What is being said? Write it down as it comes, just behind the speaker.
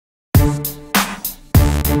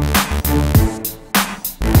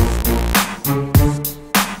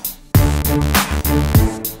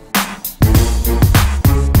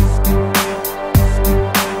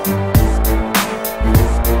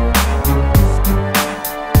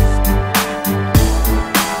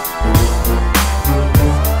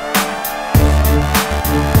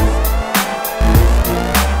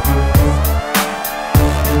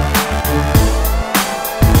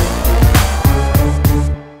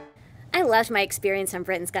loved my experience on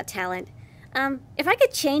Britain's Got Talent. If I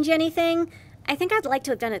could change anything, I think I'd like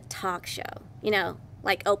to have done a talk show. You know,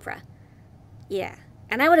 like Oprah. Yeah,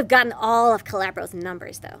 and I would have gotten all of Calabro's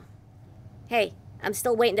numbers, though. Hey, I'm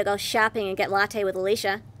still waiting to go shopping and get latte with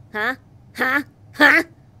Alicia. Huh? Huh? Huh?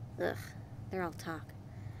 Ugh, they're all talk.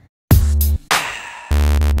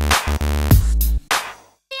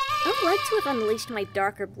 I'd like to have unleashed my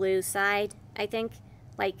darker blue side, I think.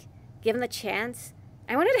 Like, given the chance.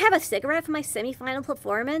 I wanted to have a cigarette for my semi-final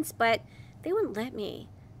performance, but they wouldn't let me.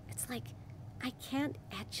 It's like, I can't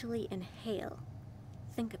actually inhale.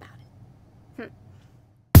 Think about it.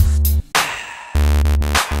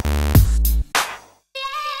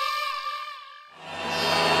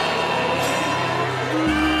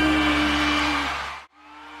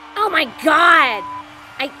 Oh my God!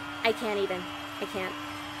 I can't even. I can't.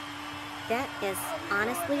 That is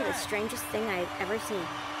honestly the strangest thing I've ever seen.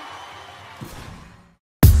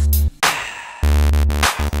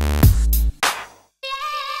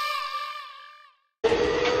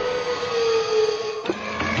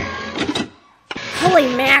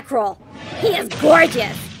 Holy mackerel! He is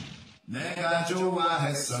gorgeous!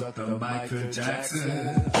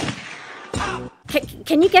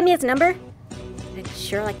 Can you get me his number? I'd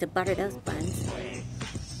sure like to butter those buns.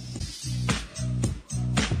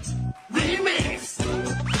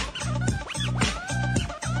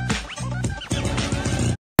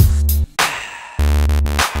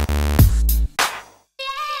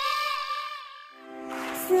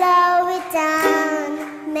 Slow it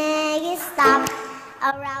down, make it stop.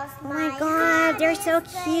 Arouse Oh my God, they're so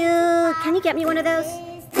cute. Can you get me one of those?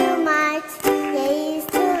 It's too much, yeah, it's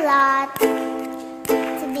too lot to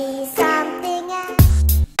be something else.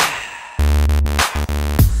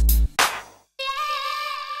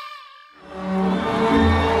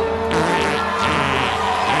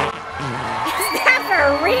 Is that for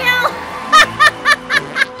real?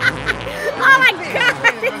 Oh my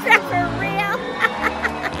God, is that for real?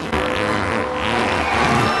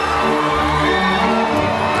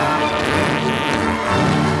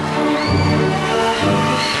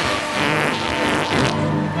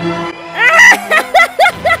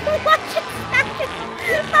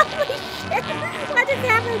 What just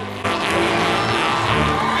happened?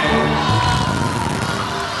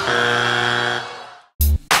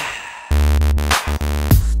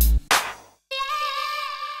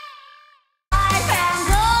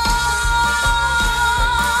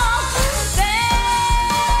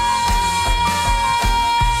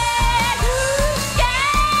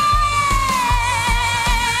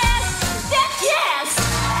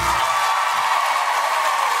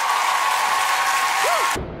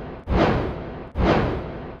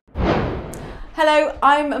 Hello,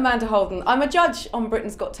 I'm Amanda Holden. I'm a judge on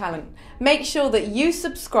Britain's Got Talent. Make sure that you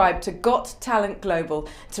subscribe to Got Talent Global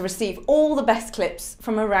to receive all the best clips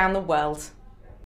from around the world.